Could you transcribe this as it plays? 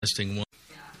Testing one.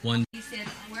 One. He said,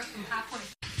 we're from High Point.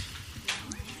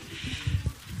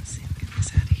 Let's see if we get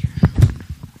this out of here.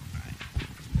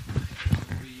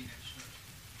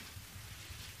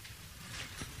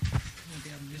 We'll be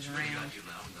able to move around.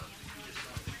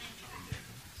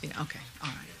 Yeah, okay, all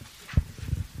right.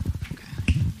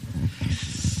 Okay.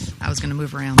 I was going to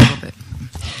move around a little bit.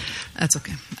 That's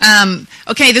okay.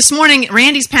 Okay, this morning,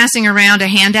 Randy's passing around a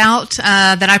handout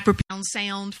that I prepared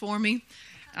sound for me.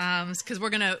 Because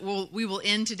we will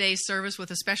end today's service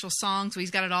with a special song, so he's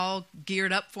got it all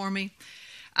geared up for me.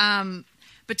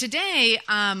 But today,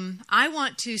 I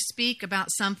want to speak about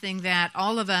something that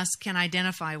all of us can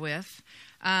identify with.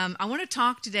 I want to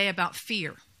talk today about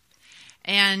fear.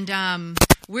 And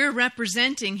we're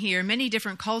representing here many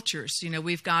different cultures. You know,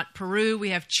 we've got Peru, we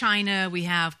have China, we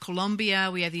have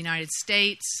Colombia, we have the United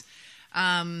States.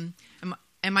 Am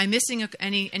I missing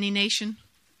any nation?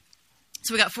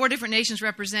 So we got 4 different nations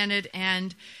represented,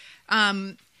 and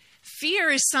fear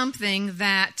is something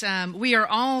that we are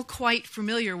all quite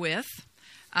familiar with.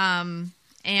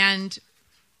 And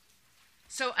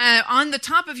so on the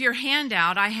top of your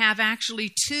handout, I have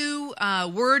actually 2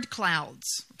 word clouds,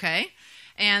 okay?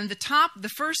 And the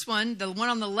first one, the one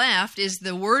on the left, is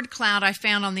the word cloud I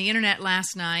found on the internet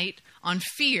last night on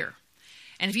fear.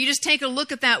 And if you just take a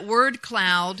look at that word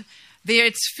cloud,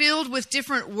 it's filled with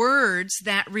different words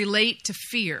that relate to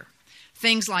fear.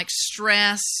 Things like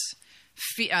stress,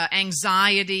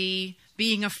 anxiety,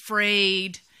 being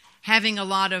afraid, having a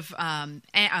lot of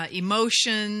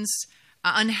emotions,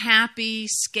 unhappy,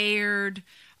 scared,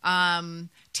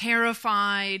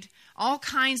 terrified, all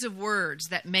kinds of words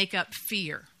that make up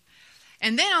fear.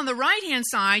 And then on the right-hand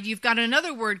side, you've got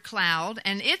another word cloud,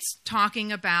 and it's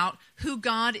talking about who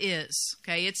God is.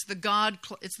 Okay, it's the God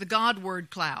word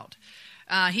cloud.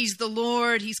 He's the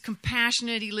Lord. He's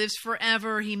compassionate. He lives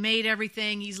forever. He made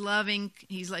everything. He's loving.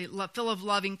 He's full of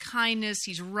loving kindness.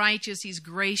 He's righteous. He's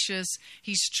gracious.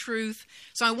 He's truth.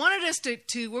 So I wanted us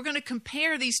we're going to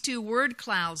compare these 2 word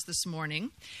clouds this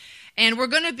morning. And we're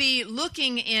going to be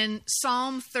looking in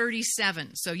Psalm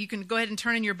 37. So you can go ahead and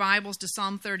turn in your Bibles to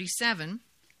Psalm 37.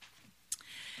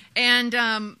 And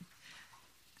I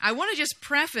want to just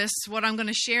preface what I'm going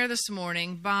to share this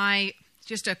morning by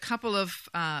just a couple of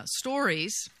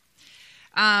stories.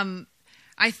 I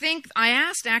think I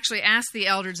asked the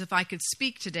elders if I could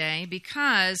speak today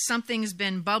because something's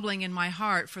been bubbling in my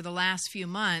heart for the last few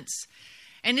months.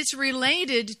 And it's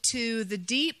related to the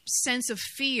deep sense of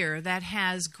fear that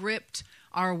has gripped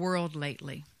our world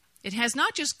lately. It has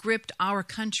not just gripped our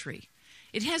country,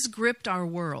 it has gripped our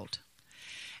world.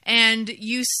 And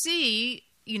you see,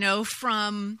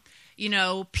 from,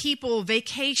 people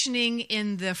vacationing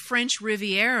in the French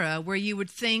Riviera where you would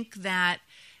think that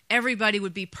everybody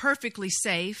would be perfectly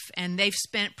safe, and they've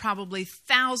spent probably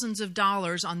thousands of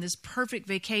dollars on this perfect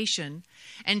vacation,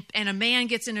 and a man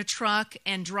gets in a truck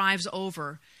and drives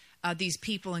over these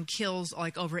people and kills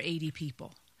like over 80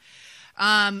 people.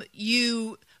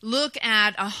 You look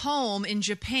at a home in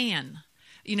Japan,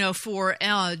 for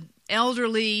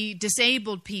elderly,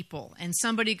 disabled people, and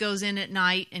somebody goes in at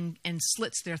night and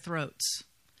slits their throats.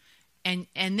 And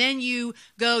then you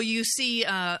see,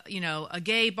 a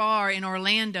gay bar in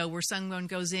Orlando where someone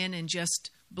goes in and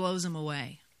just blows them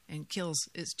away and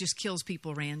just kills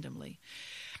people randomly.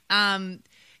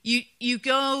 You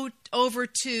go over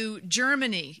to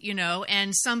Germany,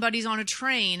 and somebody's on a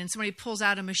train and somebody pulls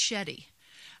out a machete.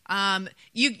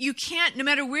 You can't, no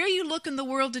matter where you look in the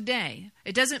world today,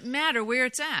 it doesn't matter where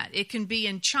it's at. It can be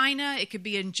in China, it could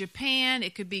be in Japan,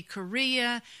 it could be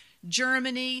Korea,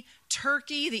 Germany,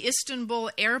 Turkey, the Istanbul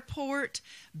airport,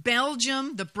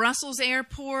 Belgium, the Brussels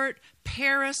airport,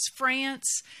 Paris,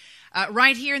 France,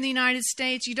 right here in the United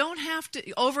States. You don't have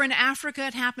to, over in Africa,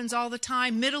 it happens all the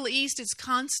time. Middle East, it's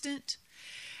constant.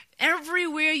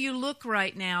 Everywhere you look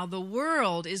right now, the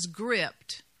world is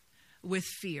gripped with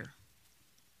fear.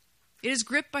 It is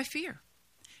gripped by fear.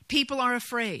 People are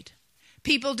afraid.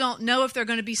 People don't know if they're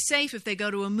going to be safe if they go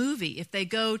to a movie, if they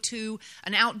go to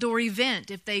an outdoor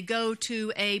event, if they go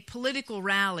to a political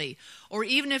rally, or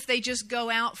even if they just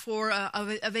go out for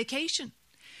a vacation.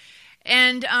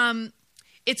 And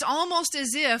it's almost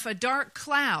as if a dark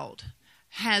cloud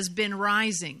has been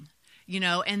rising,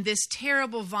 and this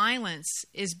terrible violence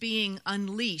is being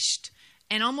unleashed.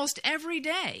 And almost every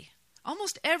day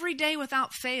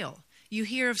without fail, you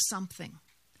hear of something.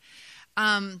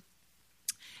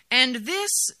 And this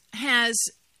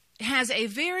has a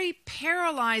very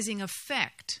paralyzing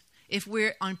effect if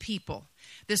we're on people.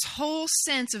 This whole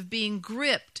sense of being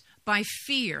gripped by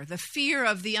fear, the fear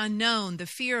of the unknown, the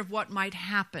fear of what might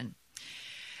happen.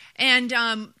 And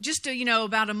just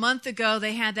about a month ago,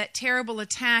 they had that terrible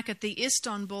attack at the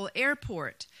Istanbul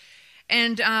airport.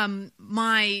 And a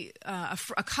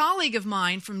colleague of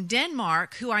mine from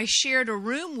Denmark, who I shared a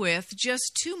room with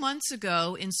just 2 months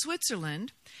ago in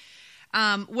Switzerland,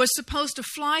 was supposed to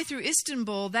fly through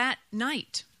Istanbul that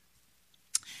night.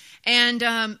 And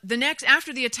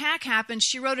after the attack happened,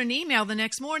 she wrote an email the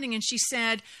next morning, and she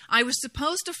said, I was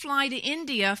supposed to fly to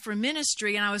India for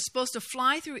ministry, and I was supposed to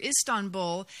fly through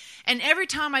Istanbul, and every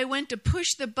time I went to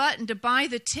push the button to buy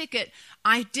the ticket,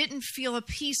 I didn't feel a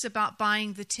peace about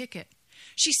buying the ticket.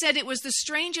 She said it was the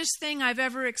strangest thing I've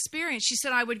ever experienced. She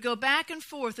said I would go back and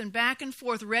forth,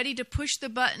 ready to push the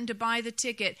button to buy the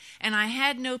ticket, and I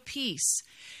had no peace.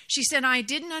 She said, I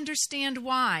didn't understand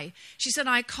why. She said,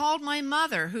 I called my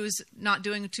mother, who's not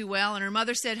doing too well, and her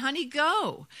mother said, honey,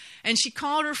 go. And she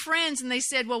called her friends, and they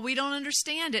said, well, we don't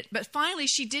understand it. But finally,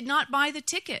 she did not buy the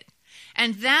ticket.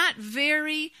 And that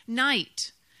very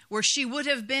night, where she would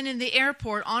have been in the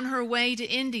airport on her way to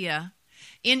India,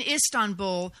 in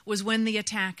Istanbul, was when the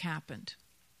attack happened.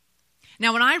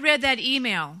 Now, when I read that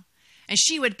email, and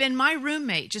she had been my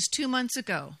roommate just 2 months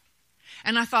ago,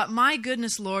 and I thought, my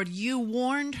goodness, Lord, you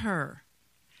warned her.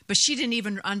 But she didn't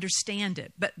even understand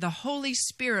it. But the Holy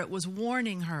Spirit was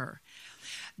warning her.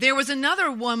 There was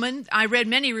another woman, I read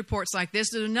many reports like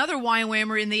this, there's another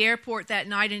YWAMer in the airport that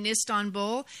night in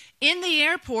Istanbul, in the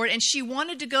airport, and she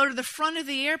wanted to go to the front of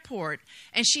the airport,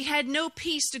 and she had no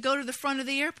peace to go to the front of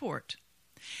the airport.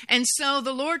 And so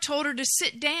the Lord told her to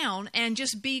sit down and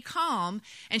just be calm.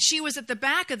 And she was at the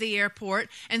back of the airport.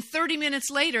 And 30 minutes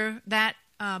later, that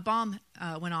bomb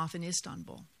went off in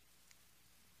Istanbul.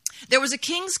 There was a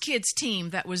King's Kids team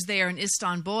that was there in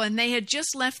Istanbul, and they had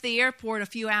just left the airport a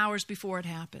few hours before it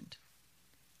happened.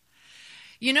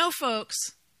 You know, folks,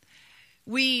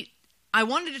 I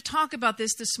wanted to talk about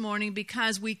this morning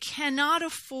because we cannot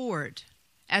afford,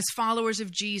 as followers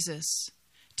of Jesus,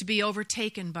 to be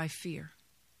overtaken by fear.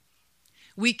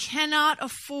 We cannot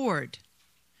afford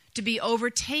to be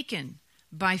overtaken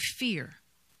by fear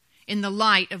in the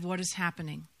light of what is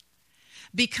happening.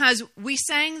 Because we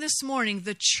sang this morning,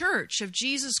 the church of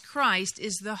Jesus Christ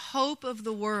is the hope of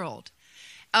the world.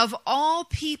 Of all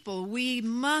people, we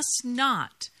must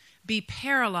not be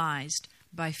paralyzed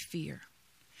by fear.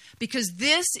 Because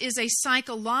this is a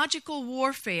psychological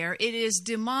warfare. It is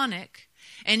demonic,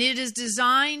 and it is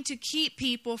designed to keep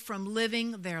people from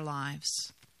living their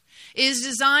lives. It is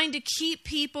designed to keep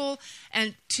people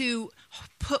and to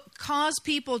cause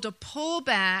people to pull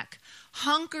back,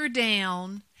 hunker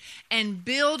down, and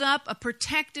build up a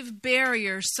protective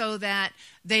barrier so that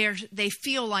they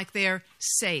feel like they're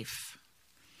safe.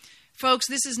 Folks,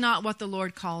 this is not what the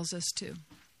Lord calls us to.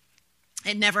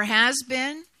 It never has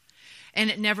been, and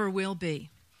it never will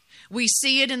be. We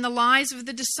see it in the lives of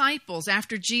the disciples.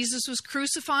 After Jesus was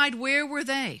crucified, where were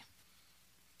they?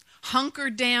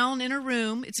 Hunkered down in a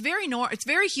room. It's very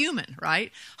human,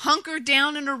 right? Hunkered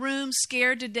down in a room,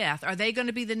 scared to death. Are they going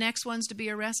to be the next ones to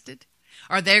be arrested?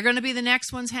 Are they going to be the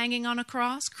next ones hanging on a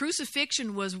cross?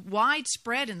 Crucifixion was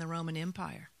widespread in the Roman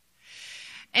Empire.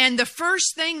 And the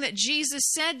first thing that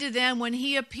Jesus said to them when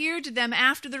he appeared to them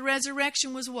after the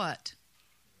resurrection was what?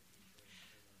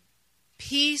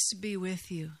 Peace be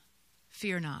with you.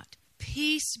 Fear not.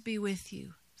 Peace be with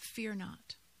you. Fear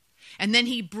not. And then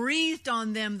he breathed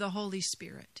on them the Holy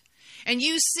Spirit. And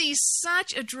you see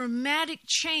such a dramatic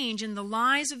change in the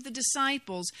lives of the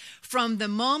disciples from the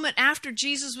moment after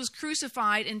Jesus was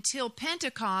crucified until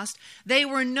Pentecost. They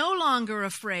were no longer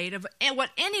afraid of what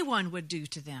anyone would do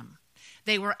to them.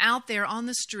 They were out there on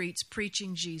the streets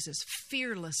preaching Jesus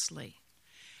fearlessly.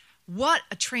 What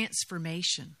a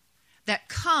transformation that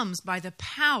comes by the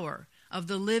power of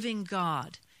the living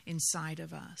God inside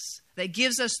of us, that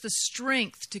gives us the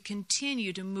strength to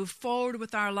continue to move forward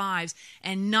with our lives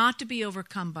and not to be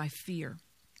overcome by fear.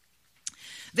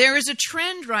 There is a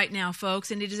trend right now,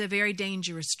 folks, and it is a very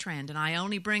dangerous trend, and I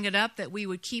only bring it up that we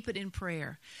would keep it in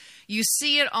prayer. You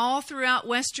see it all throughout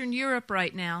Western Europe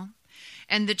right now,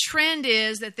 and the trend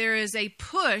is that there is a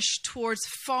push towards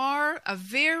a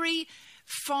very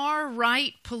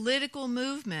far-right political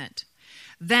movement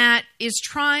that is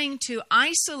trying to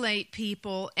isolate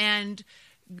people, and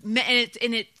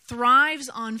it thrives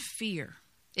on fear.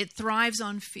 It thrives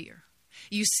on fear.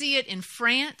 You see it in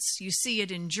France, you see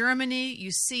it in Germany,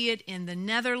 you see it in the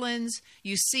Netherlands,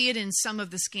 you see it in some of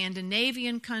the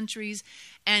Scandinavian countries,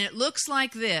 and it looks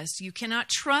like this. You cannot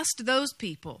trust those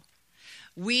people.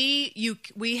 We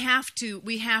have to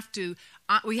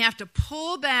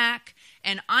pull back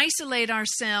and isolate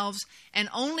ourselves and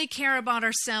only care about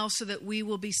ourselves so that we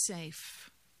will be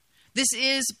safe. This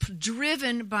is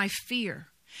driven by fear.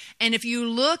 And if you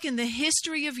look in the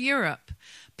history of Europe,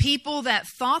 people that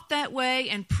thought that way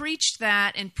and preached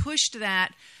that and pushed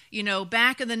that,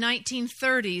 back in the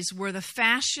 1930s were the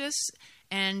fascists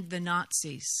and the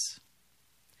Nazis.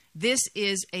 This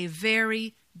is a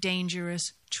very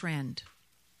dangerous trend.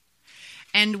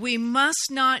 And we must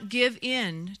not give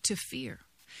in to fear.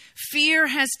 Fear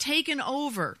has taken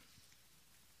over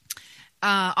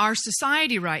our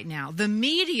society right now. The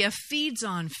media feeds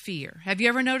on fear. Have you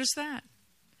ever noticed that?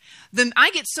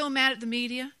 I get so mad at the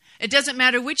media. It doesn't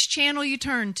matter which channel you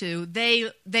turn to.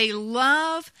 They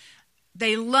love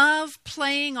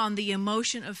playing on the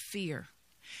emotion of fear.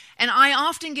 And I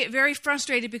often get very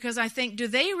frustrated because I think, do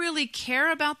they really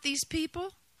care about these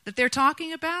people that they're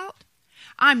talking about?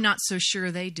 I'm not so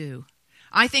sure they do.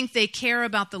 I think they care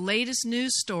about the latest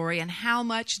news story and how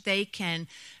much they can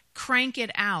crank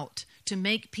it out to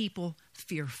make people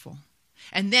fearful.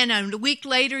 And then a week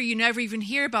later, you never even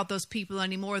hear about those people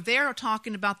anymore. They're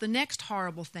talking about the next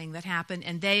horrible thing that happened,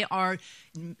 and they are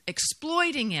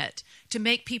exploiting it to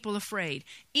make people afraid.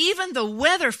 Even the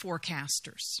weather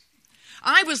forecasters.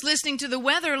 I was listening to the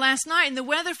weather last night, and the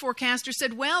weather forecaster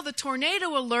said, well, the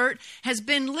tornado alert has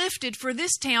been lifted for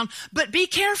this town, but be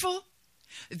careful.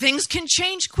 Things can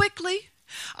change quickly.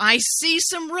 I see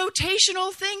some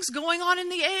rotational things going on in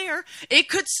the air. It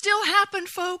could still happen,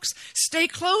 folks. Stay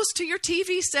close to your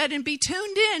TV set and be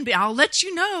tuned in. I'll let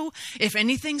you know if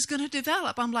anything's going to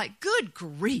develop. I'm like, good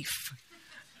grief.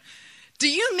 Do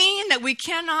you mean that we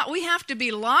have to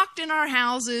be locked in our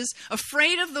houses,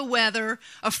 afraid of the weather,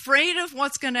 afraid of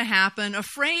what's going to happen,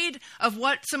 afraid of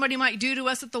what somebody might do to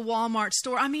us at the Walmart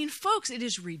store? I mean, folks, it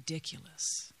is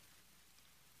ridiculous.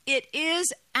 It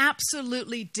is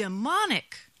absolutely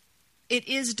demonic. It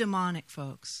is demonic,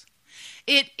 folks.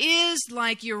 It is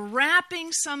like you're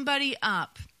wrapping somebody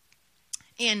up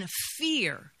in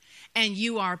fear, and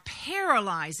you are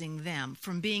paralyzing them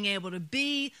from being able to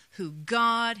be who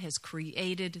God has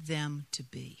created them to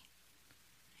be.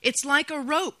 It's like a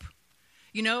rope.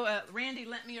 Randy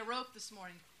lent me a rope this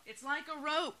morning. It's like a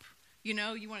rope. You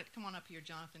want to come on up here,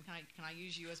 Jonathan? Can I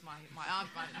use you as my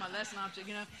lesson object?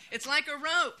 It's like a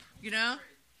rope.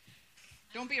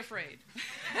 Don't be afraid.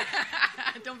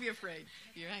 Don't be afraid.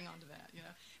 You hang on to that.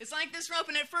 It's like this rope,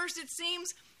 and at first it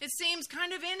seems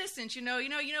kind of innocent. You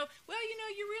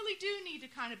really do need to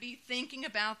kind of be thinking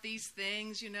about these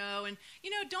things. And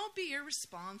don't be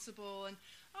irresponsible. And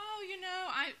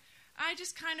I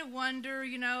just kind of wonder.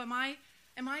 Am I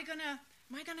gonna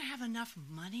have enough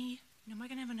money? Am I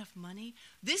going to have enough money?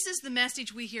 This is the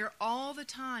message we hear all the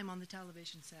time on the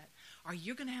television set. Are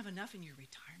you going to have enough in your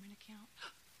retirement account?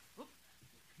 Oh,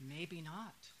 maybe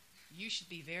not. You should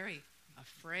be very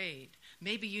afraid.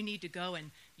 Maybe you need to go and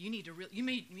you need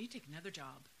to take another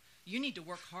job. You need to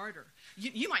work harder.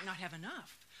 You might not have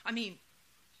enough. I mean,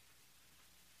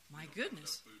 my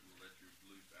goodness.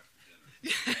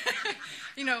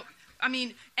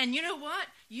 And you know what?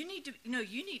 You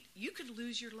could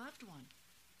lose your loved one.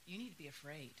 You need to be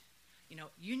afraid.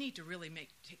 You need to really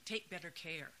take better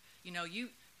care.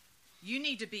 You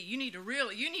need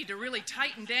to really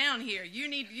tighten down here. You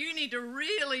need to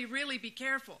really, really be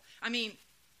careful. I mean,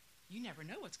 you never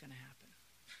know what's going to happen.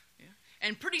 Yeah.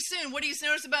 And pretty soon, what do you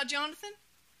notice about Jonathan?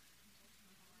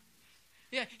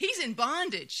 Yeah, he's in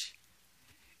bondage.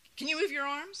 Can you move your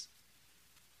arms?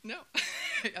 No.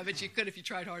 I bet you could if you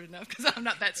tried hard enough, because I'm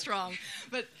not that strong.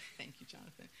 But thank you,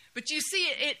 Jonathan. But you see,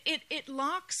 it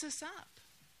locks us up.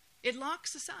 It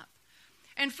locks us up.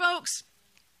 And folks,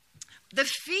 the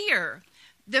fear,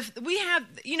 we have,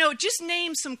 just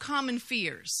name some common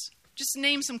fears. Just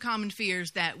name some common fears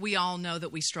that we all know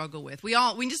that we struggle with. We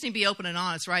just need to be open and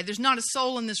honest, right? There's not a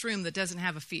soul in this room that doesn't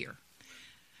have a fear.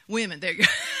 Women, there you go.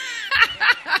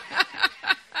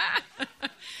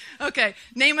 Okay,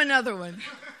 name another one.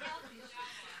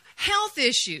 Health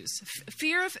issues,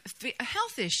 fear of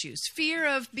health issues, fear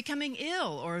of becoming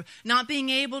ill or not being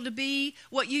able to be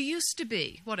what you used to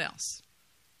be. What else?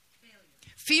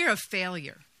 Fear of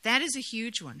failure. That is a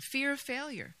huge one. Fear of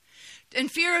failure.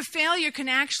 And fear of failure can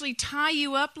actually tie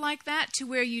you up like that to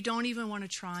where you don't even want to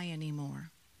try anymore.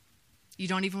 You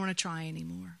don't even want to try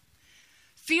anymore.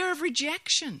 Fear of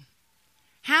rejection.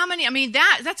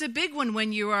 That's a big one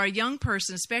when you are a young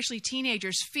person, especially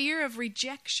teenagers. Fear of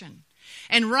rejection.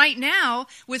 And right now,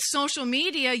 with social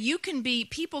media,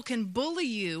 people can bully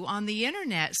you on the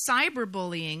internet,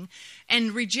 cyberbullying,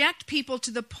 and reject people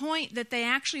to the point that they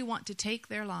actually want to take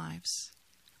their lives.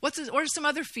 What are some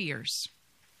other fears?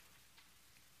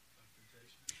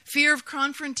 Fear of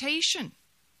confrontation.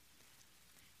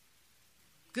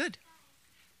 Good.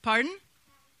 Pardon?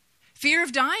 Fear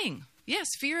of dying. Yes,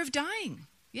 fear of dying.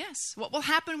 Yes. What will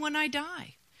happen when I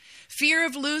die? fear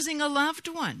of losing a loved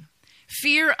one,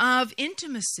 fear of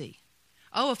intimacy.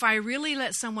 Oh, if I really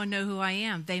let someone know who I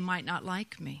am, they might not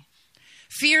like me.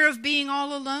 Fear of being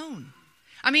all alone.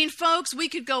 I mean, folks, we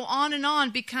could go on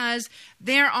and because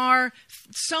there are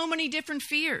so many different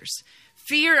fears.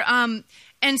 Fear, and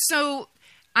so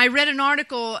I read an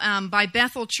article by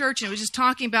Bethel Church, and it was just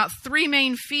talking about three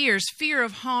main fears. Fear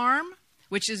of harm,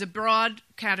 which is a broad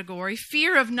category.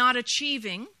 Fear of not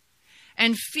achieving,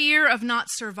 and fear of not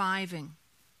surviving.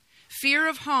 Fear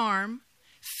of harm,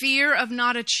 fear of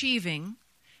not achieving,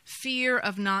 fear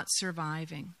of not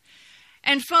surviving.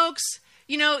 And folks,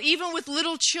 you know, even with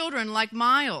little children like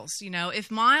Miles, you know, if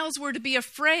Miles were to be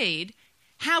afraid,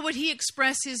 how would he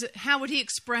express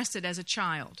it as a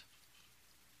child?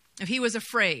 If he was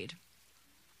afraid,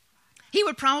 he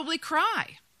would probably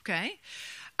cry, okay?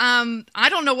 I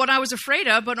don't know what I was afraid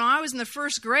of, but when I was in the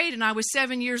first grade and I was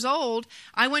 7 years old,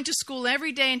 I went to school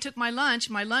every day and took my lunch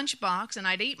box, and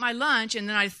I'd eat my lunch, and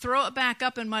then I'd throw it back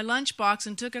up in my lunch box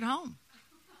and took it home.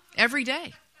 Every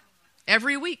day,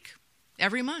 every week,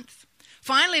 every month.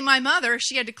 Finally, my mother,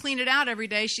 she had to clean it out every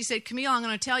day. She said, Camille, I'm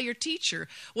going to tell your teacher.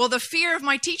 Well, the fear of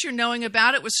my teacher knowing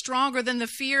about it was stronger than the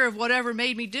fear of whatever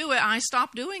made me do it. I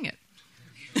stopped doing it.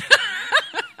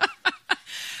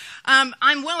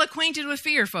 I'm well acquainted with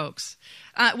fear, folks.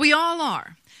 We all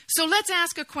are. So let's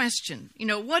ask a question. You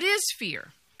know, what is fear?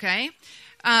 Okay.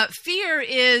 Fear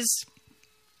is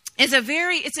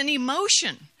it's an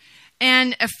emotion.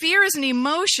 And a fear is an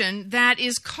emotion that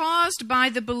is caused by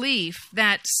the belief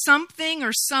that something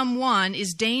or someone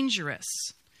is dangerous.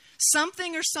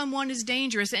 Something or someone is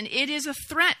dangerous, and it is a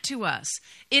threat to us.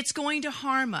 It's going to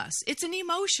harm us. It's an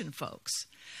emotion, folks.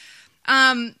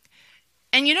 And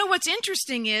you know what's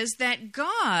interesting is that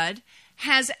God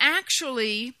has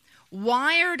actually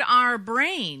wired our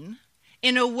brain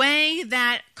in a way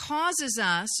that causes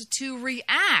us to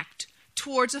react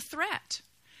towards a threat.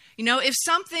 You know,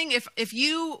 if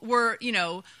you were, you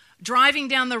know, driving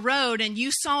down the road and you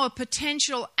saw a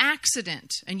potential accident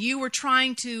and you were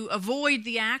trying to avoid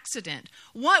the accident,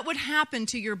 what would happen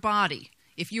to your body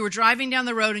if you were driving down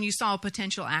the road and you saw a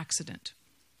potential accident?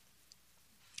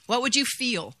 What would you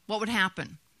feel? What would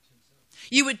happen?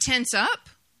 You would tense up.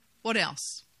 What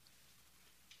else?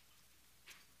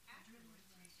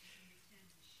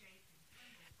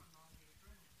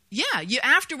 Yeah,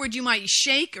 afterward you might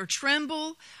shake or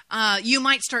tremble. You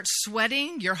might start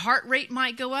sweating. Your heart rate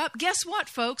might go up. Guess what,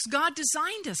 folks? God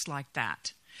designed us like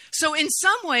that. So in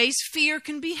some ways, fear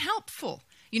can be helpful.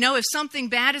 You know, if something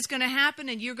bad is going to happen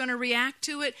and you're going to react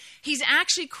to it, He's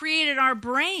actually created our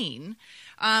brain.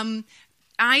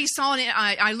 I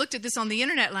looked at this on the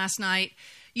internet last night.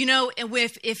 You know,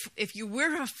 if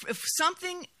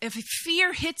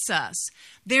fear hits us,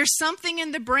 there's something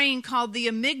in the brain called the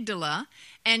amygdala,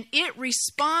 and it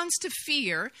responds to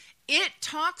fear. It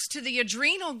talks to the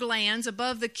adrenal glands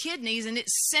above the kidneys, and it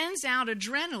sends out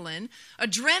adrenaline.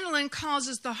 Adrenaline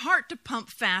causes the heart to pump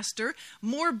faster.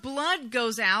 More blood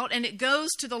goes out, and it goes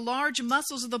to the large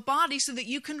muscles of the body so that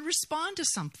you can respond to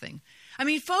something. I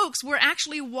mean, folks, we're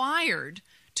actually wired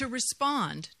to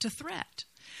respond to threat.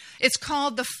 It's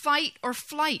called the fight or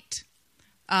flight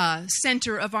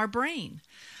center of our brain.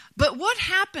 But what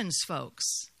happens,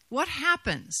 folks? What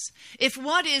happens if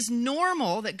what is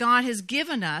normal that God has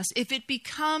given us, if it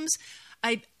becomes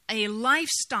a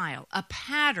lifestyle, a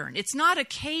pattern? It's not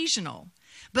occasional,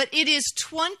 but it is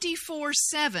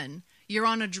 24/7. You're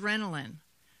on adrenaline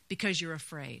because you're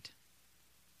afraid.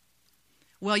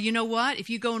 Well, you know what? If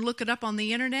you go and look it up on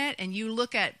the internet and you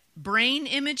look at brain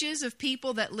images of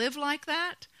people that live like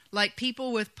that, like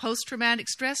people with post-traumatic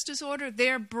stress disorder,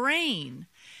 their brain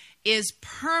is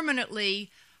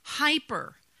permanently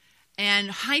hyper and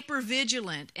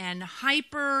hypervigilant and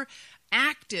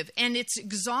hyperactive, and it's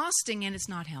exhausting and it's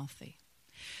not healthy.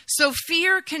 So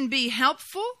fear can be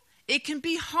helpful. It can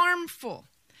be harmful.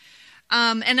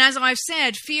 And as I've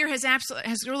said, fear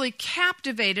has really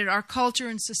captivated our culture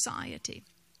and society.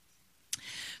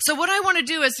 So what I want to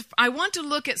do is I want to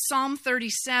look at Psalm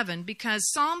 37, because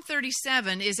Psalm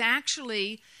 37 is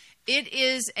actually, it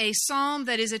is a psalm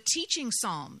that is a teaching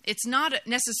psalm. It's not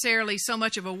necessarily so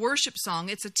much of a worship song.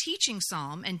 It's a teaching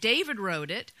psalm, and David wrote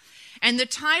it. And the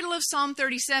title of Psalm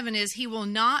 37 is, He Will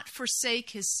Not Forsake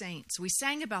His Saints. We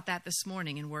sang about that this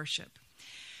morning in worship.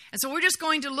 And so we're just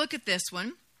going to look at this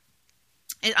one.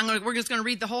 We're just going to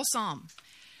read the whole psalm.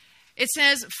 It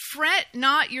says, Fret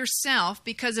not yourself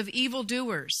because of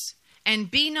evildoers,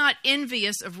 and be not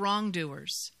envious of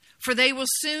wrongdoers, for they will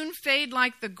soon fade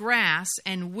like the grass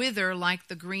and wither like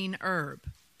the green herb.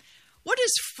 What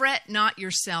does fret not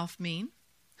yourself mean?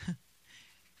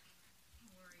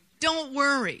 Don't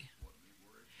worry.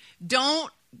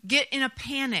 Don't get in a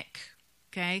panic,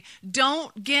 okay?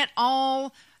 Don't get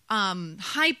all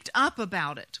hyped up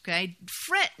about it, okay?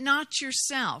 Fret not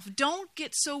yourself. Don't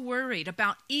get so worried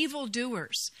about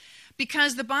evildoers,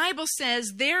 because the Bible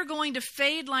says they're going to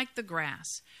fade like the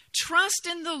grass. Trust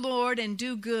in the Lord and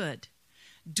do good.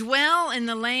 Dwell in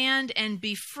the land and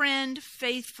befriend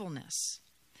faithfulness.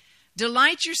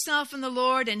 Delight yourself in the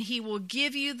Lord, and he will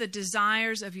give you the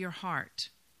desires of your heart.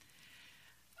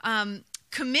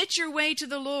 Commit your way to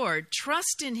the Lord.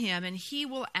 Trust in him, and he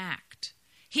will act.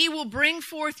 He will bring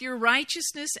forth your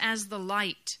righteousness as the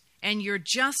light, and your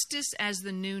justice as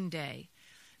the noonday.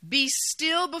 Be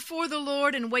still before the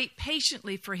Lord and wait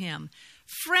patiently for him.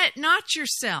 Fret not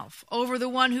yourself over the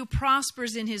one who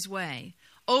prospers in his way,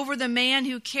 over the man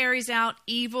who carries out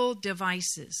evil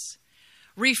devices.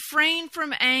 Refrain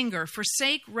from anger,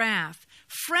 forsake wrath.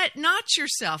 Fret not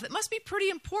yourself. It must be pretty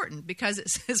important because it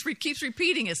says, it keeps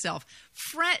repeating itself.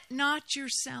 Fret not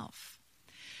yourself.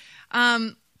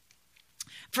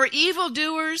 For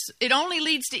evildoers, it only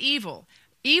leads to evil.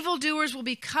 Evildoers will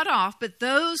be cut off, but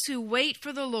those who wait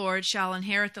for the Lord shall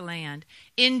inherit the land.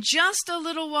 In just a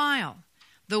little while,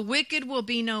 the wicked will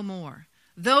be no more.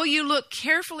 Though you look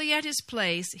carefully at his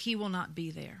place, he will not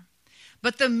be there.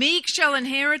 But the meek shall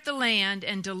inherit the land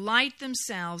and delight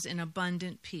themselves in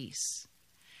abundant peace.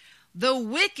 The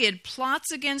wicked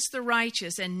plots against the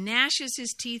righteous and gnashes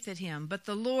his teeth at him, but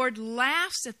the Lord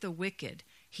laughs at the wicked.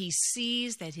 He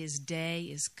sees that his day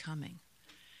is coming.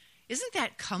 Isn't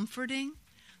that comforting?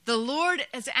 The Lord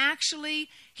is actually,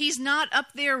 he's not up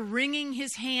there wringing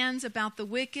his hands about the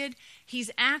wicked. He's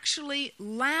actually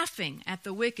laughing at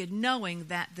the wicked, knowing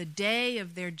that the day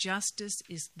of their justice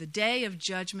is, the day of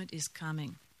judgment is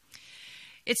coming.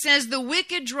 It says, the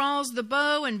wicked draws the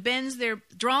bow and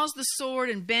draws the sword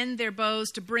and bend their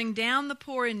bows to bring down the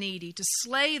poor and needy, to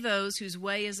slay those whose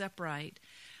way is upright.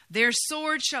 Their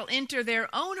sword shall enter their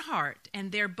own heart,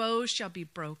 and their bows shall be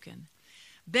broken.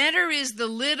 Better is the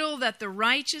little that the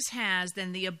righteous has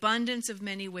than the abundance of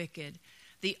many wicked.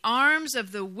 The arms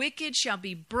of the wicked shall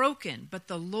be broken, but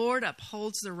the Lord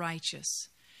upholds the righteous.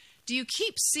 Do you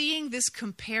keep seeing this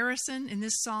comparison in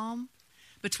this psalm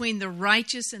between the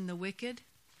righteous and the wicked?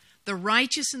 The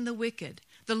righteous and the wicked.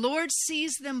 The Lord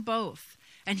sees them both,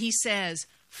 and he says,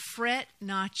 fret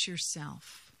not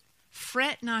yourself.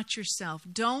 Fret not yourself.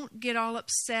 Don't get all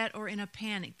upset or in a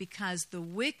panic, because the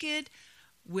wicked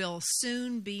will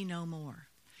soon be no more.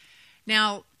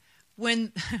 Now,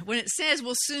 when it says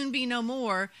will soon be no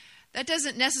more, that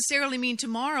doesn't necessarily mean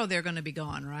tomorrow they're going to be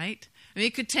gone, right? I mean,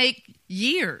 it could take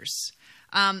years.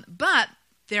 But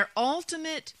their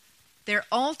ultimate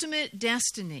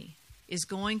destiny is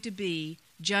going to be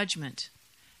judgment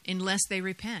unless they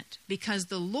repent, because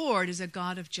the Lord is a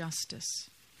God of justice.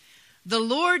 The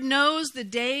Lord knows the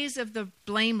days of the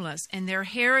blameless, and their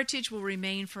heritage will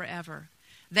remain forever.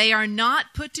 They are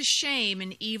not put to shame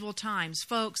in evil times.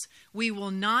 Folks, we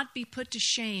will not be put to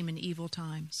shame in evil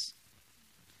times.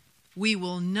 We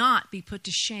will not be put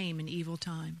to shame in evil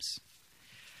times.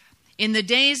 In the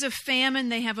days of famine,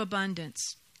 they have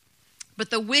abundance, but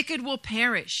the wicked will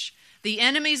perish. The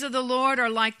enemies of the Lord are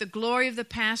like the glory of the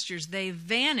pastures. They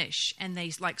vanish, and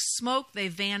they, like smoke, they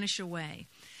vanish away.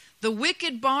 The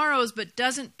wicked borrows but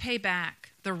doesn't pay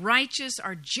back. The righteous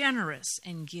are generous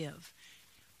and give.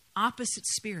 Opposite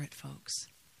spirit, folks.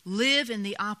 Live in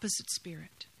the opposite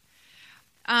spirit.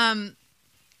 Those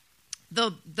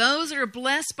that are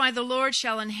blessed by the Lord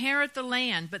shall inherit the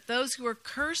land, but those who are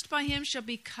cursed by him shall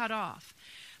be cut off.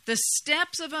 The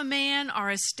steps of a man are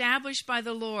established by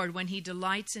the Lord when he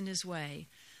delights in his way.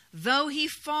 Though he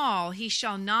fall, he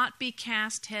shall not be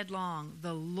cast headlong.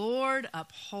 The Lord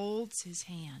upholds his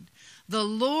hand. The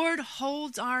Lord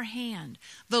holds our hand.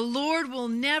 The Lord will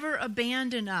never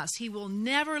abandon us. He will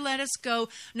never let us go,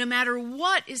 no matter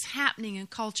what is happening in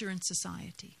culture and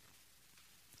society.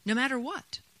 No matter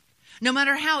what. No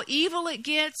matter how evil it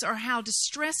gets or how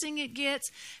distressing it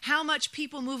gets, how much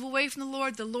people move away from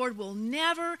the Lord will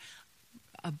never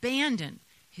abandon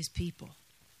his people.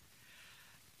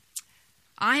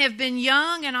 I have been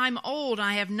young and I'm old.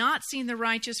 I have not seen the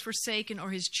righteous forsaken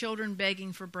or his children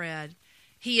begging for bread.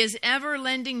 He is ever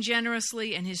lending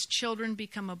generously, and his children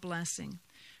become a blessing.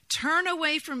 Turn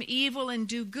away from evil and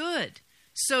do good,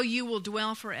 so you will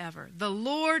dwell forever. The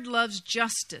Lord loves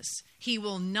justice. He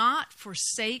will not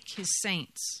forsake his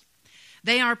saints.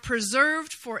 They are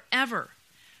preserved forever,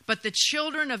 but the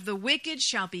children of the wicked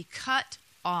shall be cut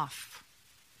off.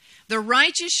 The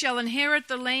righteous shall inherit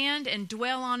the land and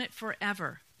dwell on it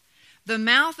forever. The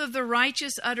mouth of the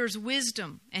righteous utters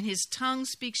wisdom, and his tongue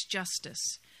speaks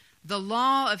justice. The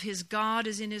law of his God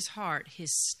is in his heart.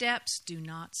 His steps do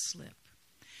not slip.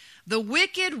 The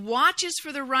wicked watches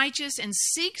for the righteous and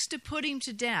seeks to put him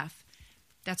to death.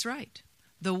 That's right.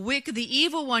 The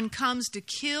evil one comes to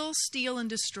kill, steal, and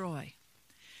destroy.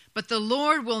 But the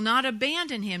Lord will not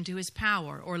abandon him to his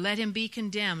power or let him be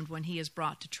condemned when he is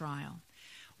brought to trial.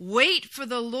 Wait for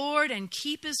the Lord and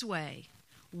keep his way.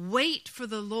 Wait for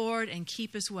the Lord and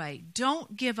keep his way.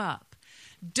 Don't give up.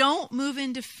 Don't move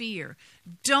into fear.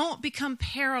 Don't become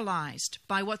paralyzed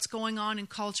by what's going on in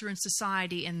culture and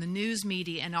society and the news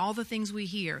media and all the things we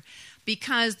hear.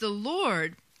 Because the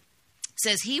Lord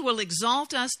says he will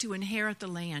exalt us to inherit the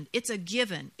land. It's a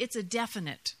given. It's a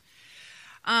definite.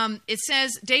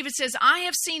 David says, I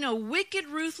have seen a wicked,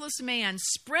 ruthless man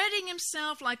spreading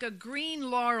himself like a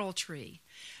green laurel tree.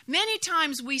 Many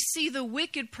times we see the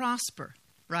wicked prosper,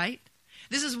 right?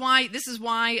 This is why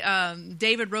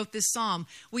David wrote this psalm.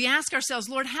 We ask ourselves,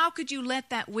 Lord, how could you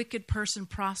let that wicked person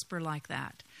prosper like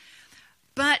that?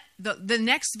 But the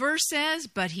next verse says,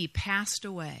 but he passed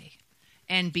away,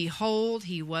 and behold,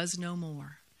 he was no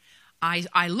more.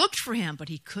 I looked for him, but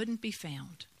he couldn't be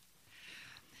found.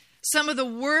 Some of the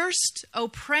worst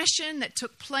oppression that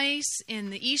took place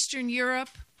in the Eastern Europe,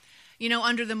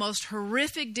 under the most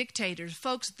horrific dictators,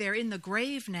 folks, they're in the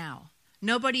grave now.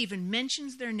 Nobody even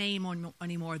mentions their name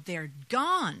anymore. They're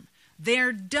gone.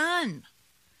 They're done.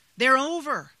 They're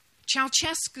over.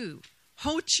 Ceausescu,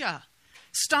 Hoxha,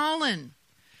 Stalin,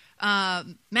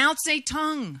 Mao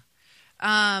Zedong,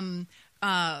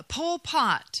 Pol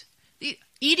Pot,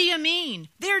 Idi Amin.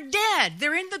 They're dead.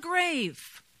 They're in the grave.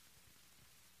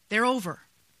 They're over.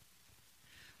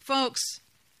 Folks,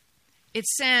 it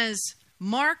says,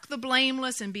 mark the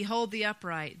blameless and behold the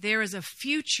upright. There is a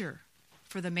future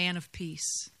for the man of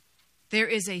peace. There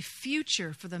is a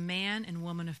future for the man and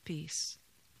woman of peace.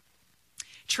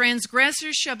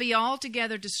 Transgressors shall be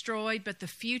altogether destroyed, but the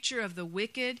future of the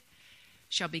wicked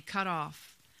shall be cut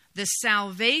off. The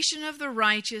salvation of the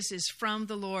righteous is from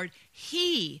the Lord.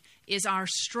 He is our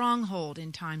stronghold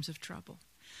in times of trouble.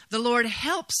 The Lord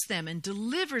helps them and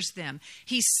delivers them.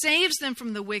 He saves them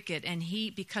from the wicked, and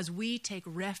because we take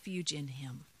refuge in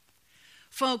him.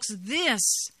 Folks, this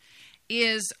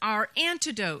is our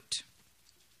antidote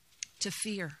to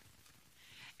fear.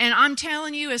 And I'm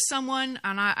telling you, as someone,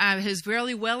 and I is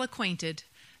very well acquainted,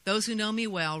 those who know me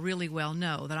well, really well,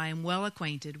 know that I am well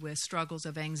acquainted with struggles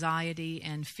of anxiety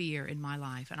and fear in my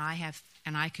life. And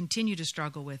I continue to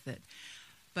struggle with it.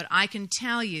 But I can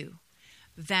tell you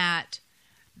that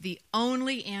the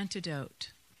only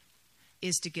antidote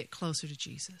is to get closer to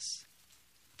Jesus.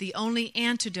 The only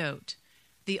antidote,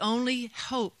 the only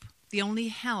hope, the only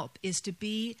help is to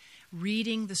be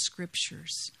reading the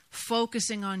scriptures,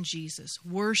 focusing on Jesus,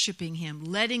 worshiping him,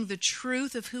 letting the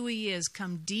truth of who he is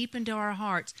come deep into our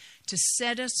hearts to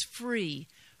set us free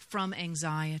from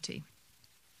anxiety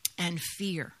and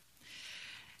fear.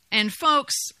 And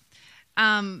folks,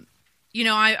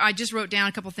 I just wrote down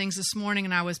a couple things this morning,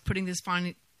 and I was putting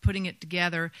it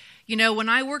together. When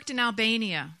I worked in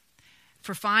Albania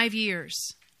for 5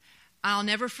 years, I'll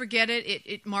never forget it.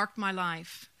 It marked my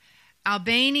life.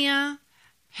 Albania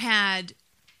had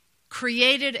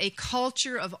created a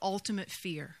culture of ultimate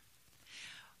fear.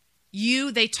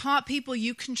 They taught people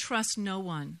you can trust no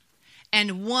one.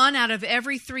 And 1 out of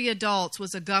every 3 adults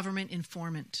was a government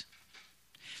informant.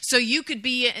 So you could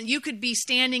be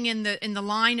standing in the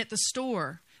line at the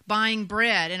store buying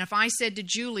bread, and if I said to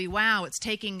Julie, wow, it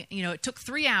took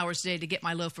 3 hours today to get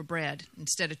my loaf of bread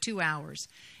instead of 2 hours,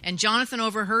 and Jonathan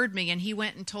overheard me and he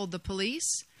went and told the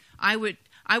police, I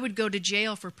would go to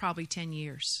jail for probably 10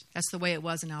 years. That's the way it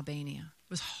was in Albania.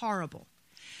 It was horrible.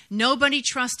 Nobody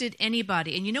trusted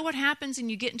anybody. And you know what happens when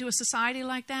you get into a society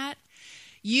like that?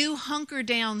 You hunker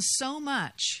down so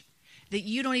much that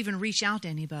you don't even reach out to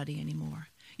anybody anymore.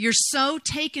 You're so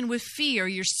taken with fear,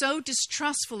 you're so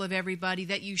distrustful of everybody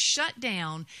that you shut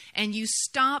down and you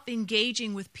stop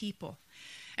engaging with people.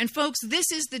 And folks,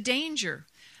 this is the danger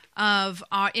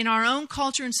in our own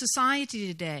culture and society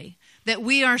today, that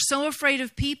we are so afraid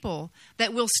of people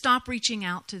that we'll stop reaching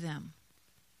out to them.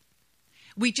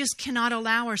 We just cannot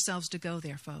allow ourselves to go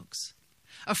there, folks.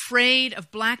 Afraid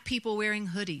of black people wearing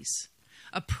hoodies,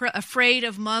 afraid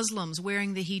of Muslims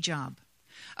wearing the hijab,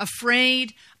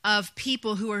 afraid of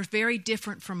people who are very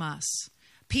different from us,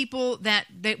 people that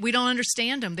we don't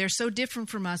understand them. They're so different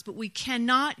from us, but we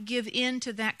cannot give in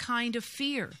to that kind of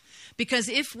fear, because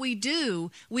if we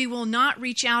do, we will not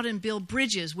reach out and build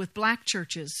bridges with black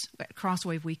churches at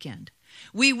Crosswave Weekend.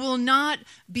 We will not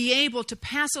be able to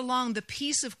pass along the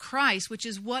peace of Christ, which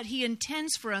is what he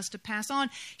intends for us to pass on.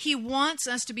 He wants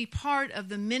us to be part of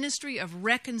the ministry of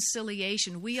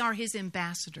reconciliation. We are his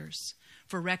ambassadors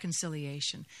for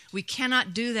reconciliation. We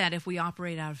cannot do that if we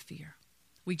operate out of fear.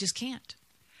 We just can't.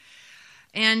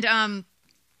 And and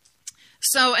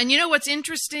you know what's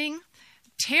interesting?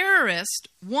 Terrorists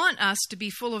want us to be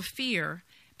full of fear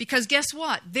because guess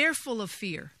what? They're full of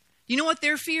fear. You know what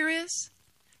their fear is?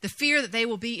 The fear that they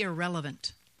will be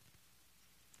irrelevant.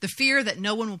 The fear that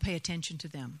no one will pay attention to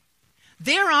them.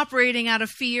 They're operating out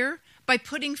of fear by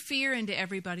putting fear into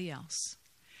everybody else.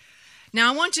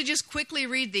 Now, I want to just quickly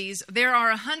read these. There are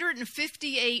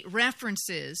 158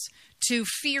 references to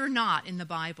fear not in the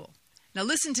Bible. Now,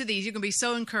 listen to these. You're going to be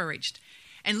so encouraged.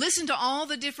 And listen to all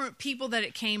the different people that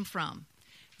it came from.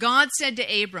 God said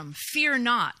to Abram, "Fear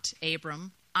not,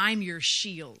 Abram, I'm your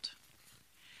shield."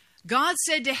 God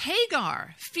said to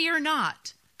Hagar, "Fear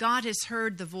not, God has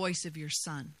heard the voice of your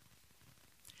son."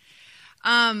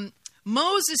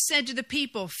 Moses said to the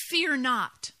people, "Fear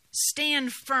not,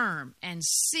 stand firm and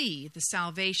see the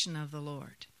salvation of the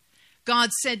Lord."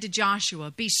 God said to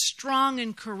Joshua, "Be strong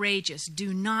and courageous.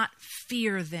 Do not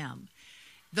fear them.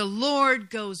 The Lord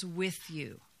goes with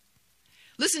you."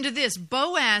 Listen to this.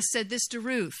 Boaz said this to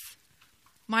Ruth,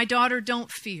 "My daughter,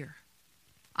 don't fear.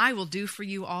 I will do for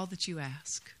you all that you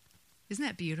ask." Isn't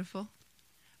that beautiful?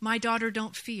 "My daughter,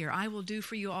 don't fear. I will do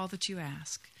for you all that you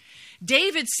ask."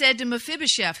 David said to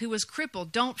Mephibosheth, who was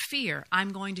crippled, "Don't fear.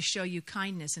 I'm going to show you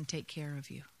kindness and take care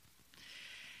of you."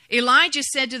 Elijah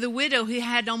said to the widow who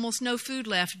had almost no food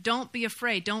left, "Don't be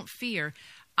afraid. Don't fear.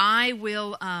 I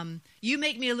will, you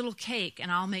make me a little cake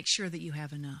and I'll make sure that you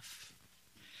have enough."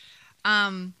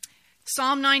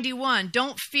 Psalm 91,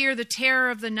 "Don't fear the terror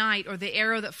of the night or the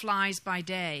arrow that flies by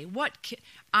day."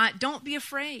 Don't be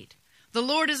afraid. The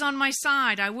Lord is on my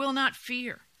side. I will not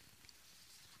fear.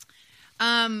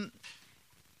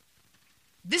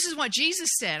 This is what Jesus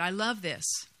said. I love this.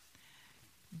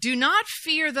 "Do not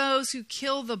fear those who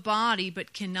kill the body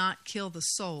but cannot kill the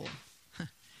soul.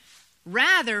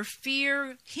 Rather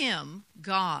fear him,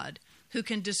 God, who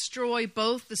can destroy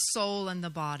both the soul and the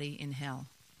body in hell."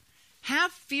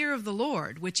 Have fear of the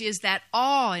Lord, which is that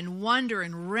awe and wonder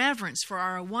and reverence for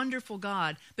our wonderful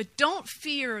God. But don't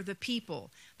fear the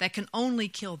people that can only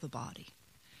kill the body.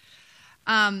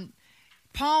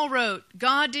 Paul wrote,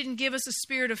 "God didn't give us a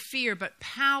spirit of fear, but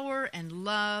power and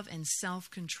love and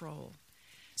self-control."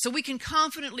 So we can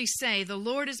confidently say, "The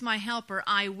Lord is my helper.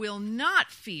 I will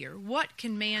not fear. What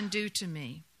can man do to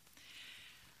me?"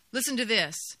 Listen to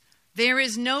this. There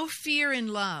is no fear in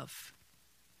love.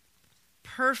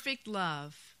 Perfect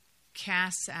love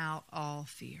casts out all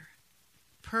fear.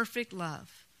 Perfect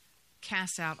love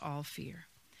casts out all fear.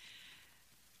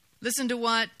 Listen to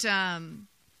what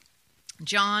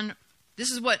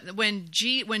when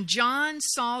John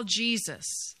saw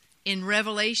Jesus in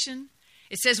Revelation,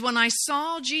 it says, "When I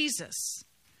saw Jesus,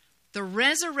 the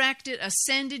resurrected,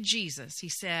 ascended Jesus," he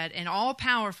said, "and all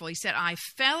powerful," he said, "I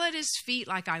fell at his feet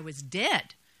like I was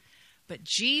dead. But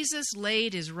Jesus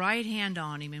laid his right hand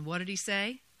on him." And what did he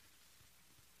say?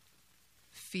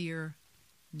 "Fear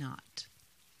not.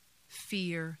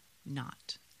 Fear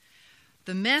not."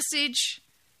 The message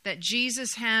that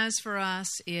Jesus has for us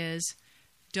is,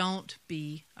 don't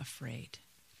be afraid.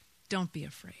 Don't be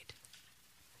afraid.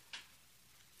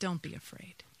 Don't be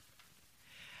afraid.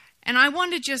 And I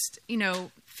want to just,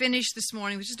 finish this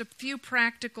morning with just a few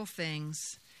practical things.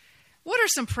 What are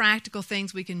some practical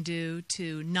things we can do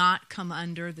to not come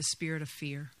under the spirit of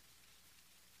fear?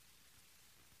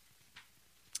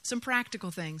 Some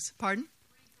practical things. Pardon?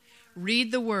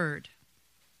 Read the Word.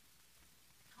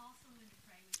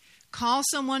 Call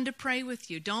someone to pray with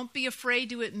you. Don't be afraid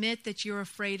to admit that you're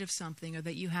afraid of something or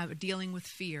that you have dealing with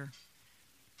fear.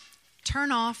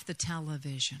 Turn off the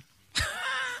television.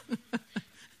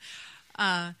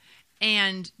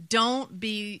 And don't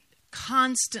be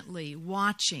constantly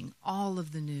watching all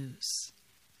of the news.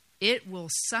 It will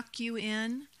suck you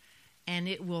in and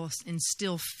it will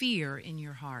instill fear in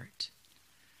your heart.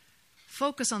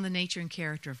 Focus on the nature and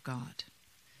character of God.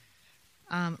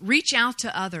 Reach out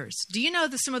to others. Do you know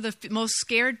that some of the most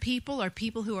scared people are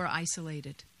people who are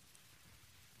isolated?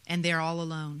 And they're all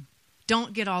alone.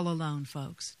 Don't get all alone,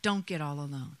 folks. Don't get all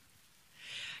alone.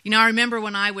 I remember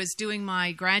when I was doing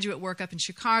my graduate work up in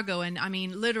Chicago, and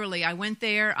literally, I went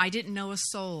there. I didn't know a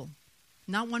soul.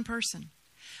 Not one person.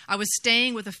 I was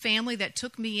staying with a family that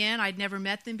took me in. I'd never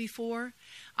met them before.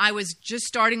 I was just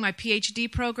starting my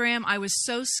PhD program. I was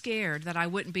so scared that I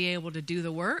wouldn't be able to do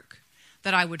the work,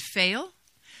 that I would fail,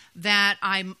 that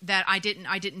I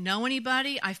didn't know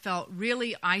anybody. I felt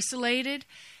really isolated,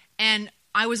 and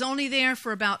I was only there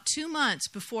for about 2 months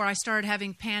before I started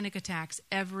having panic attacks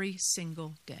every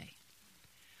single day.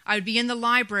 I would be in the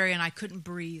library and I couldn't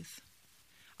breathe.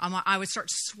 I would start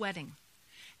sweating,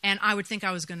 and I would think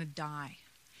I was going to die.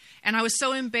 And I was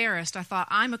so embarrassed. I thought,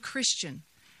 I'm a Christian.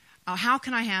 How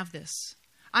can I have this?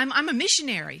 I'm a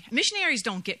missionary. Missionaries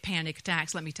don't get panic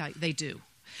attacks, let me tell you. They do.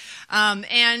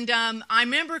 I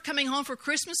remember coming home for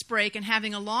Christmas break and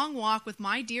having a long walk with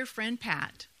my dear friend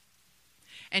Pat.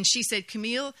 And she said,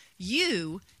 Camille,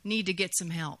 you need to get some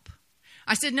help.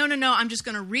 I said, no, I'm just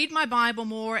going to read my Bible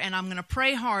more and I'm going to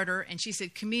pray harder. And she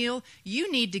said, Camille,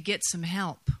 you need to get some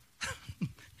help.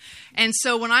 And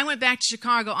so when I went back to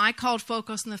Chicago, I called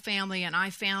Focus on the Family and I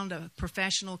found a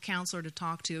professional counselor to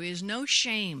talk to. There's no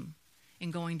shame in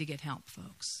going to get help,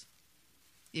 folks.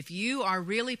 If you are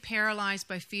really paralyzed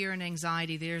by fear and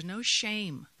anxiety, there's no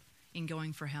shame in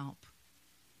going for help.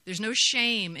 There's no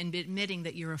shame in admitting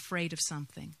that you're afraid of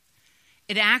something.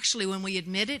 It actually, when we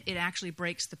admit it, it actually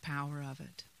breaks the power of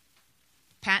it.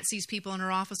 Pat sees people in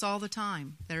her office all the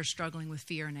time that are struggling with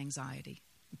fear and anxiety,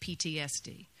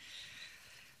 PTSD.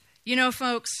 You know,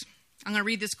 folks, I'm going to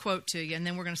read this quote to you, and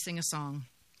then we're going to sing a song.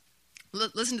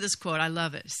 Listen to this quote. I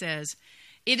love it. It says,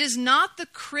 "It is not the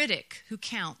critic who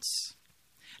counts,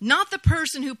 not the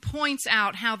person who points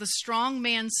out how the strong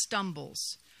man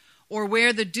stumbles or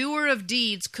where the doer of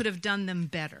deeds could have done them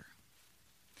better.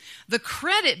 The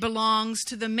credit belongs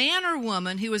to the man or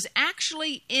woman who is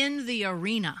actually in the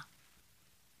arena.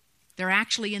 They're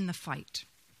actually in the fight.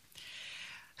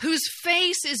 Whose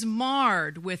face is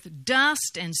marred with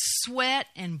dust and sweat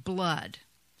and blood,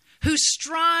 who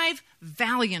strive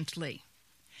valiantly,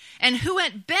 and who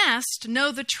at best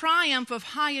know the triumph of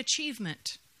high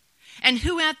achievement, and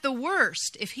who at the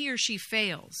worst, if he or she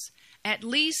fails, at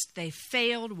least they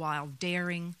failed while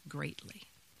daring greatly."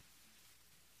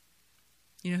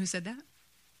 You know who said that?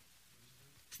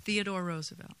 Theodore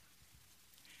Roosevelt,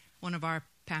 one of our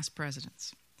past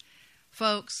presidents.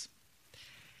 Folks,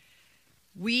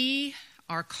 we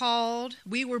are called,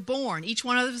 we were born, each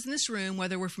one of us in this room,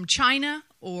 whether we're from China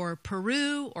or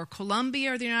Peru or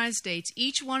Colombia or the United States,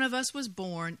 each one of us was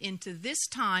born into this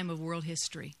time of world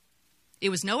history. It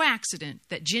was no accident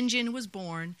that Jinjin was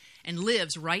born and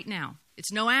lives right now.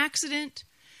 It's no accident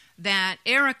that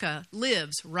Erica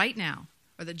lives right now,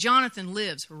 or that Jonathan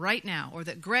lives right now, or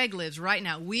that Greg lives right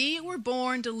now. We were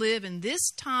born to live in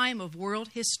this time of world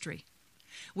history.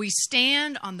 We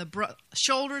stand on the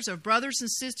shoulders of brothers and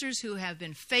sisters who have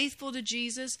been faithful to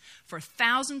Jesus for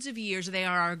thousands of years. They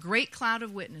are our great cloud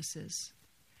of witnesses.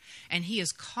 And he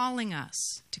is calling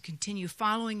us to continue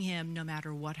following him no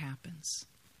matter what happens.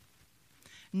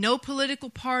 No political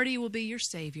party will be your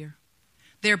savior.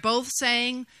 They're both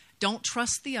saying, don't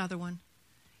trust the other one.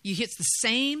 It's the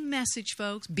same message,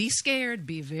 folks. Be scared.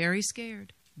 Be very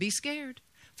scared. Be scared.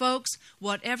 Folks,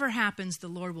 whatever happens, the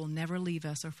Lord will never leave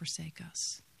us or forsake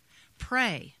us.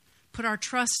 Pray. Put our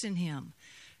trust in him.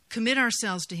 Commit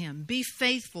ourselves to him. Be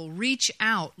faithful. Reach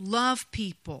out. Love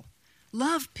people.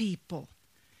 Love people.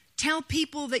 Tell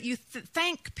people that you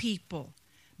thank people.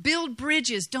 Build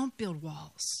bridges. Don't build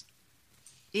walls.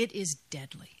 It is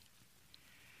deadly.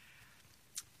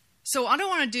 So what I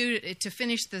want to do to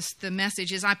finish the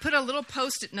message is I put a little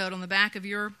Post-it note on the back of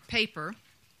your paper.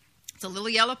 It's a little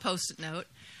yellow Post-it note.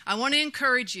 I want to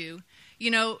encourage you,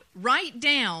 write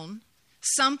down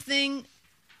something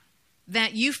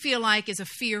that you feel like is a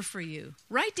fear for you.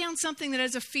 Write down something that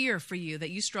is a fear for you that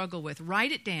you struggle with.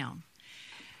 Write it down.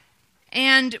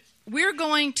 And we're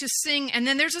going to sing, and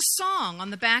then there's a song on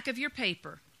the back of your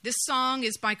paper. This song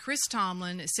is by Chris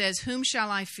Tomlin. It says, "Whom Shall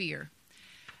I Fear?"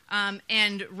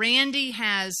 And Randy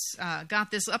has got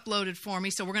this uploaded for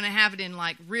me, so we're going to have it in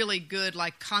really good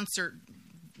concert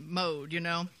mode,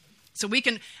 So we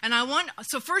can,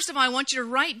 so first of all, I want you to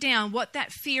write down what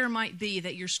that fear might be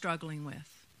that you're struggling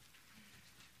with.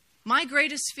 My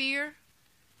greatest fear,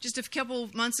 just a couple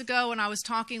months ago when I was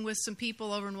talking with some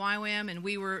people over in YWAM, and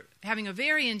we were having a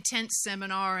very intense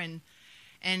seminar, and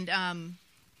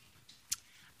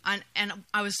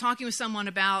I was talking with someone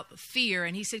about fear,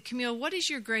 and he said, "Camille, what is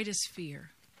your greatest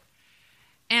fear?"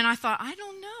 And I thought, I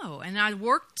don't know. And I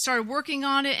started working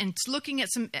on it and looking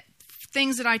at some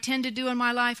things that I tend to do in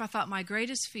my life. I thought my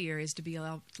greatest fear is to be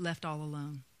left all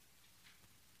alone.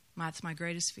 That's my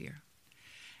greatest fear.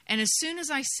 And as soon as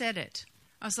I said it,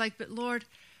 I was like, but Lord,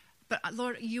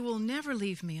 you will never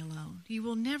leave me alone. You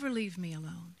will never leave me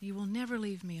alone. You will never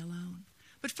leave me alone.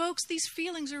 But folks, these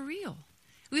feelings are real.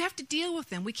 We have to deal with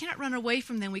them. We cannot run away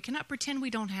from them. We cannot pretend we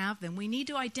don't have them. We need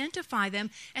to identify them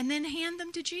and then hand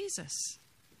them to Jesus.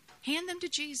 Hand them to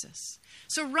Jesus.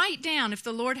 So write down, if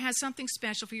the Lord has something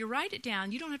special for you, write it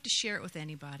down. You don't have to share it with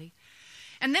anybody.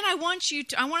 And then I want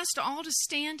us to all to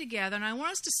stand together, and I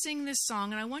want us to sing this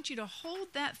song, and I want you to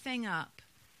hold that thing up.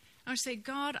 I want to say,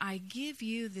 God, I give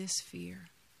you this fear.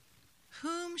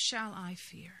 Whom shall I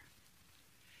fear?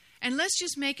 And let's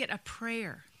just make it a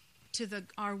prayer. to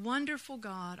our wonderful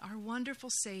God, our wonderful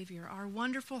Savior, our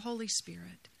wonderful Holy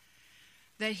Spirit,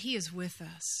 that He is with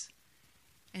us.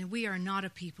 And we are not a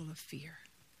people of fear.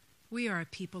 We are a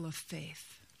people of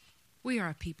faith. We are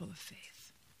a people of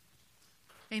faith.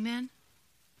 Amen?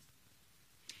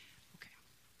 Okay.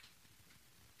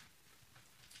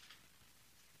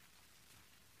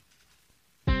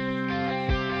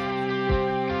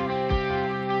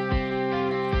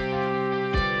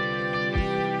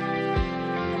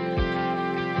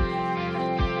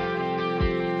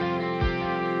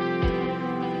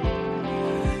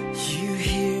 You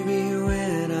hear me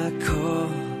when I call.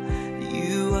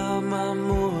 You are my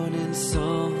morning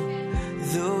song.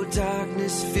 Though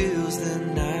darkness fills the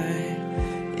night,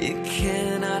 it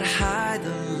cannot hide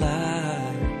the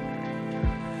light.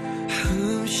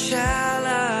 Whom shall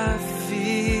I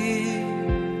fear?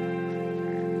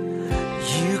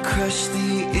 You crush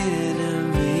the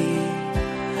enemy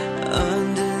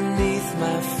underneath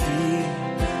my feet.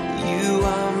 You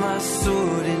are my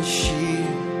sword and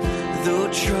shield, though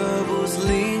troubles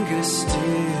linger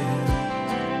still.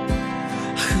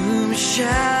 Whom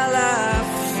shall I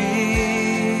fear?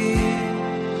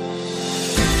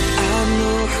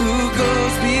 Who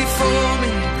goes before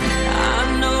me? I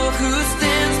know who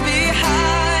stands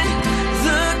behind.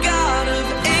 The God of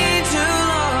angel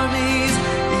armies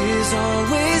is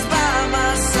always by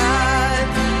my side.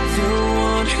 The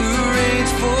one who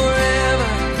reigns forever,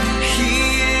 He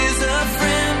is a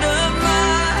friend of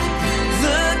mine.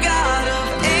 The God of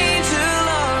angel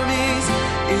armies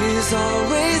is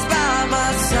always by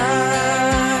my side.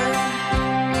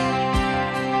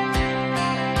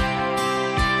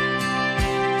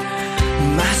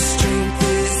 My strength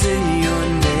is in your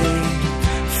name,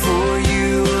 for you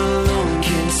alone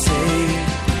can save.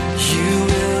 You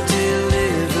will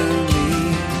deliver me,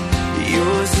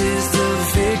 yours is the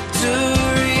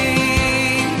victory.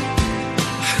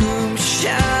 Whom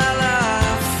shall I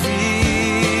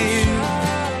fear?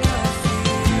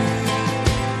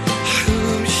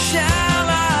 Whom shall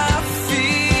I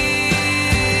fear?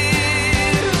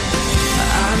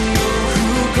 I know who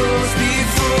goes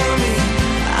before me.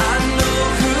 I know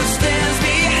who stands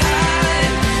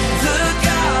behind. The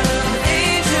God of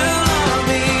angel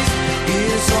armies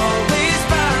is always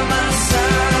by my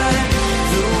side.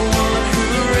 The one who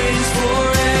reigns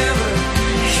forever,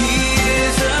 He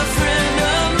is a friend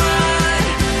of mine.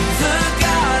 The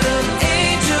God of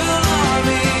angel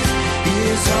armies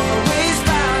is always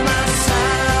by my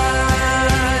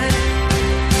side.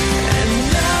 And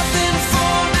nothing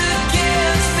formed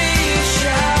against me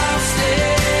shall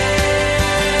stand.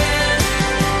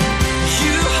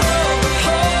 You hold the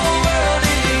whole world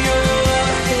in your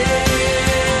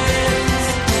hands.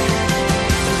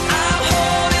 I'm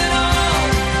holding on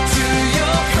to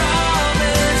your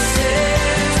promises.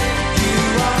 You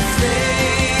are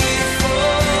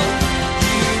faithful.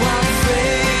 You are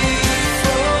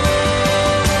faithful.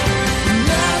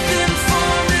 Nothing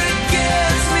formed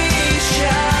against me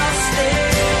shall stand.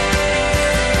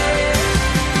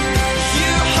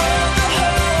 You hold the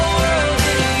whole world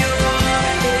in your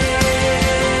hands.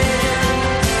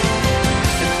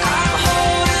 I'm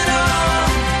holding on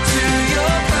to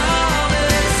your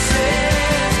promises.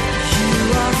 You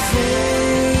are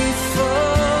faithful.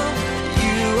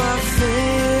 You are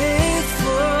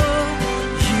faithful.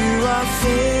 You are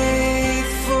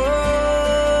faithful.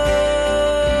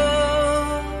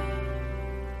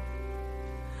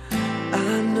 I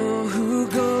know who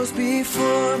goes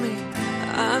before me.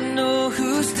 I know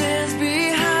who stands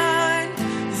behind.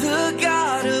 The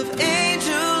God of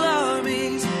angel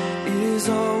armies is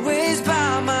always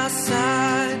by my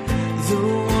side. The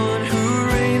one who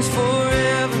reigns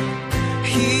forever,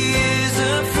 He is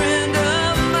a friend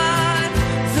of mine.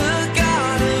 The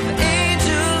God of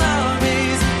angel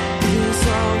armies is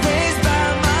always by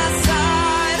my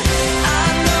side. I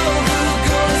know who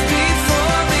goes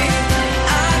before me.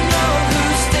 I know who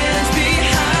stands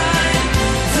behind.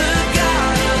 The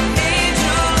God of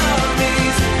angel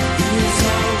armies is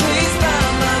always by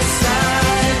my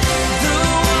side. The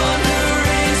one who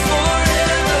reigns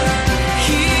forever,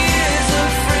 He is a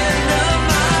friend of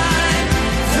mine.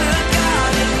 The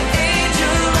God of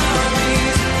angel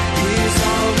armies is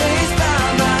always by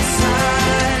my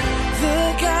side. The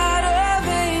God of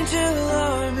angel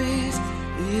armies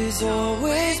is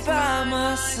always by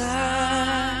my side.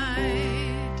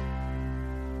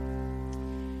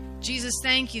 Jesus,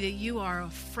 thank you that you are a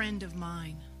friend of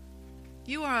mine.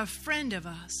 You are a friend of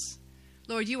us.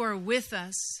 Lord, you are with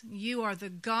us. You are the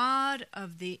God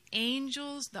of the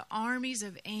angels, the armies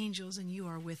of angels, and you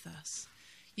are with us.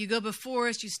 You go before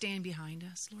us, you stand behind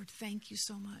us. Lord, thank you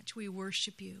so much. We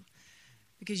worship you.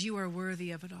 because you are worthy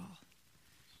of it all.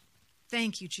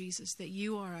 Thank you, Jesus, that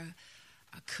you are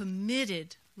a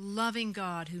committed, loving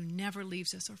God who never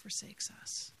leaves us or forsakes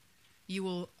us. You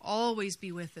will always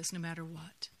be with us no matter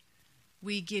what.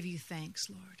 We give you thanks,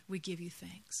 Lord. We give you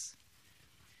thanks.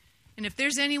 And if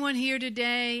there's anyone here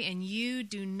today and you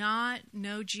do not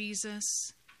know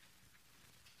Jesus,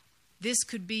 this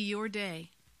could be your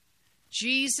day.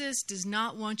 Jesus does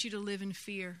not want you to live in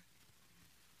fear.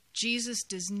 Jesus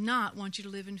does not want you to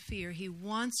live in fear. He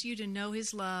wants you to know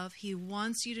his love. He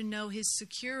wants you to know his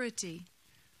security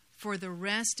for the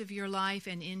rest of your life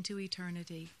and into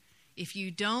eternity. If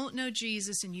you don't know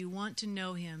Jesus and you want to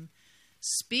know him,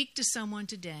 speak to someone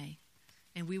today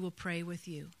and we will pray with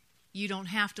you. You don't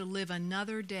have to live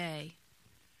another day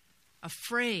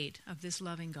afraid of this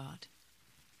loving God.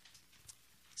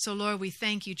 So, Lord, we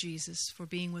thank you, Jesus, for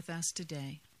being with us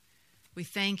today. We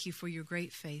thank you for your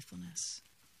great faithfulness.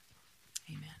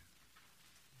 Amen.